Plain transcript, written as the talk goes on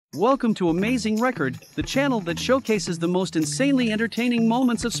Welcome to Amazing Record, the channel that showcases the most insanely entertaining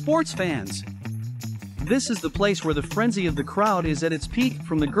moments of sports fans. This is the place where the frenzy of the crowd is at its peak,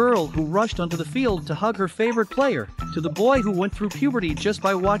 from the girl who rushed onto the field to hug her favorite player, to the boy who went through puberty just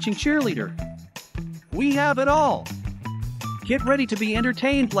by watching cheerleader. We have it all. Get ready to be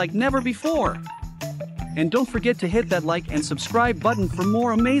entertained like never before. And don't forget to hit that like and subscribe button for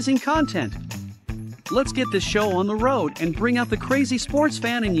more amazing content. Let's get this show on the road and bring out the crazy sports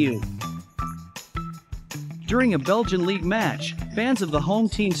fan in you. During a Belgian league match, fans of the home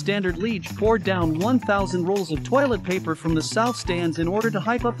team Standard Liège poured down 1,000 rolls of toilet paper from the south stands in order to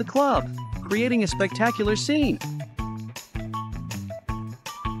hype up the club, creating a spectacular scene.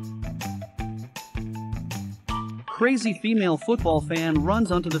 Crazy female football fan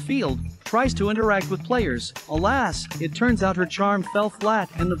runs onto the field, tries to interact with players. Alas, it turns out her charm fell flat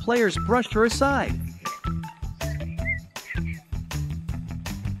and the players brushed her aside.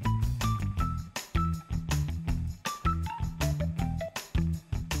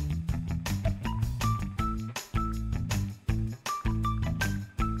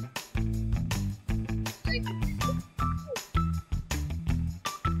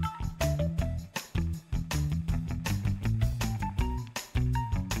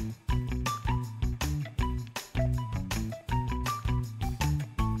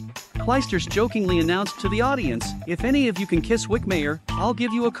 Kleisters jokingly announced to the audience, "If any of you can kiss Wickmayer, I'll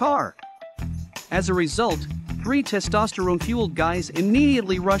give you a car." As a result, 3 testosterone-fueled guys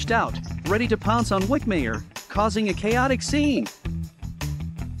immediately rushed out, ready to pounce on Wickmayer, causing a chaotic scene.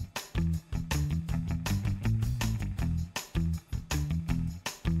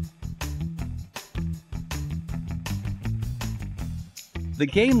 The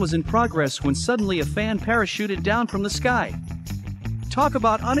game was in progress when suddenly a fan parachuted down from the sky. Talk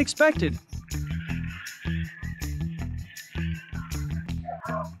about unexpected.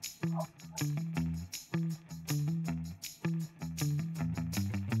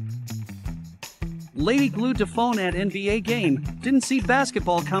 Lady glued to phone at NBA game, didn't see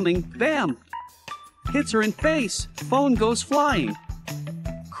basketball coming, bam! Hits her in face, phone goes flying.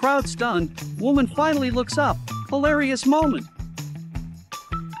 Crowd stunned, woman finally looks up, hilarious moment.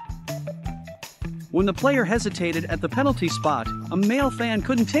 When the player hesitated at the penalty spot, a male fan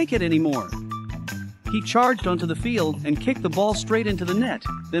couldn't take it anymore. He charged onto the field and kicked the ball straight into the net,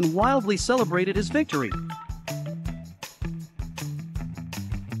 then wildly celebrated his victory.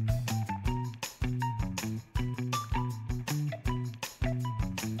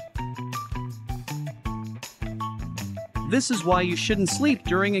 This is why you shouldn't sleep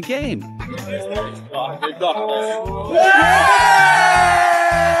during a game.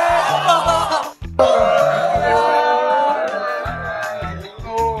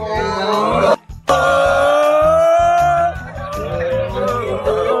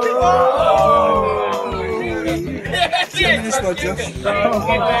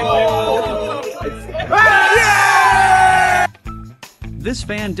 This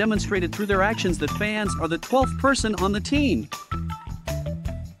fan demonstrated through their actions that fans are the 12th person on the team.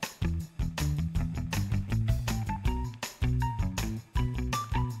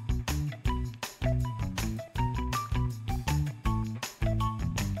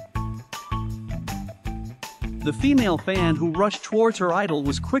 The female fan who rushed towards her idol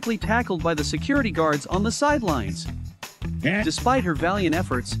was quickly tackled by the security guards on the sidelines. Despite her valiant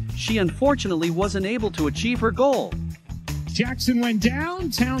efforts, she unfortunately wasn't able to achieve her goal. Jackson went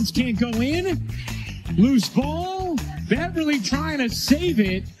down, Towns can't go in, loose ball, Beverly trying to save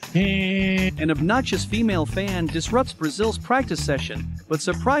it, and... An obnoxious female fan disrupts Brazil's practice session, but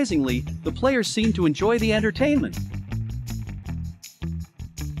surprisingly, the players seem to enjoy the entertainment.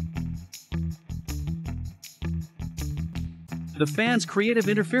 The fans' creative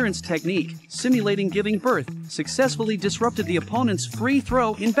interference technique, simulating giving birth, successfully disrupted the opponent's free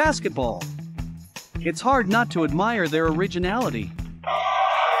throw in basketball. It's hard not to admire their originality.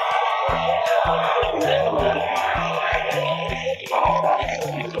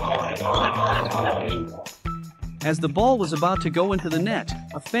 As the ball was about to go into the net,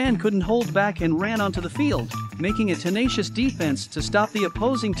 a fan couldn't hold back and ran onto the field, making a tenacious defense to stop the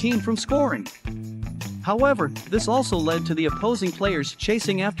opposing team from scoring. However, this also led to the opposing players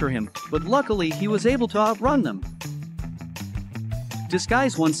chasing after him, but luckily he was able to outrun them.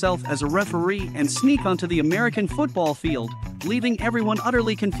 Disguise oneself as a referee and sneak onto the American football field, leaving everyone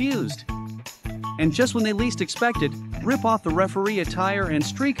utterly confused. And just when they least expected, rip off the referee attire and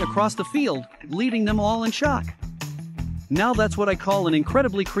streak across the field, leaving them all in shock. Now that's what I call an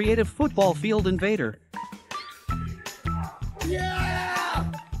incredibly creative football field invader.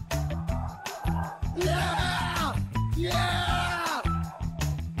 Yeah! Yeah! Yeah!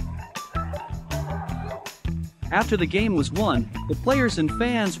 After the game was won, the players and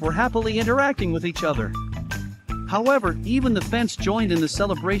fans were happily interacting with each other. However, even the fence joined in the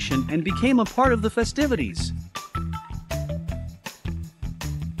celebration and became a part of the festivities.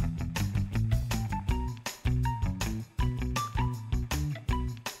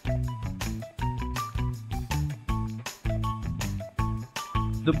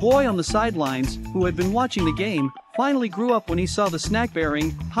 The boy on the sidelines, who had been watching the game, finally grew up when he saw the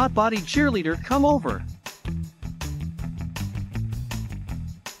snack-bearing, hot-bodied cheerleader come over.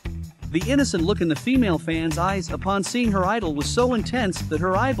 The innocent look in the female fan's eyes upon seeing her idol was so intense that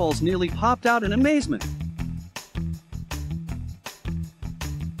her eyeballs nearly popped out in amazement.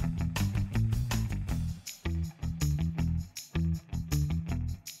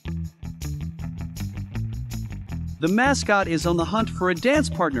 The mascot is on the hunt for a dance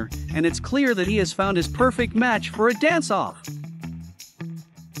partner, and it's clear that he has found his perfect match for a dance-off.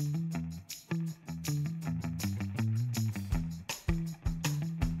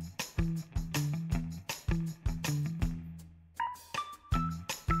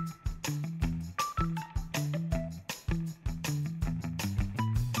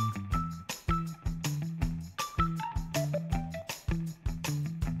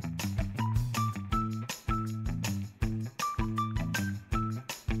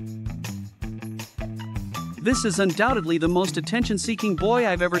 This is undoubtedly the most attention-seeking boy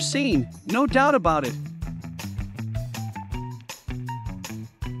I've ever seen, no doubt about it.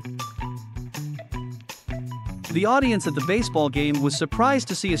 The audience at the baseball game was surprised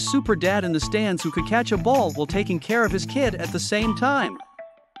to see a super dad in the stands who could catch a ball while taking care of his kid at the same time.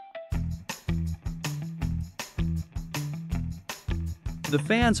 The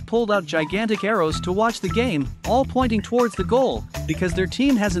fans pulled out gigantic arrows to watch the game, all pointing towards the goal, because their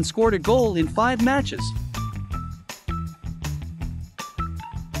team hasn't scored a goal in 5 matches.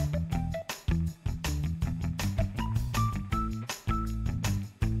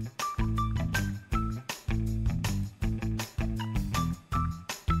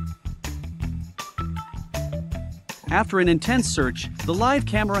 After an intense search, the live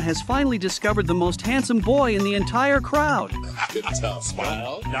camera has finally discovered the most handsome boy in the entire crowd. Good tell.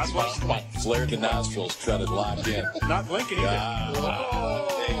 Smile. Not smile. Flared the nostrils, treaded locked in. Not blinking either.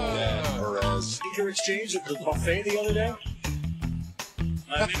 Perez. Your exchange at the buffet the other day?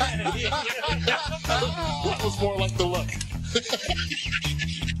 What was more like the look?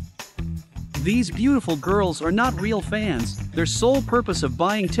 These beautiful girls are not real fans. Their sole purpose of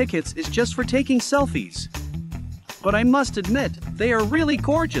buying tickets is just for taking selfies. But I must admit, they are really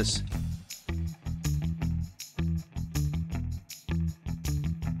gorgeous.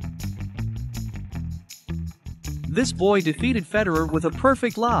 This boy defeated Federer with a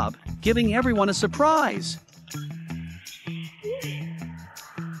perfect lob, giving everyone a surprise.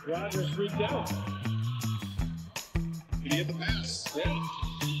 Rogers freaked out. Did he hit the pass? Yeah.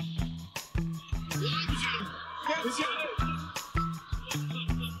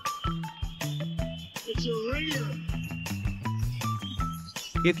 It's a ringer.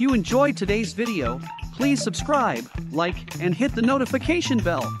 If you enjoyed today's video, please subscribe, like, and hit the notification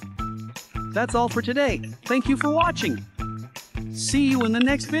bell. That's all for today. Thank you for watching. See you in the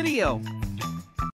next video.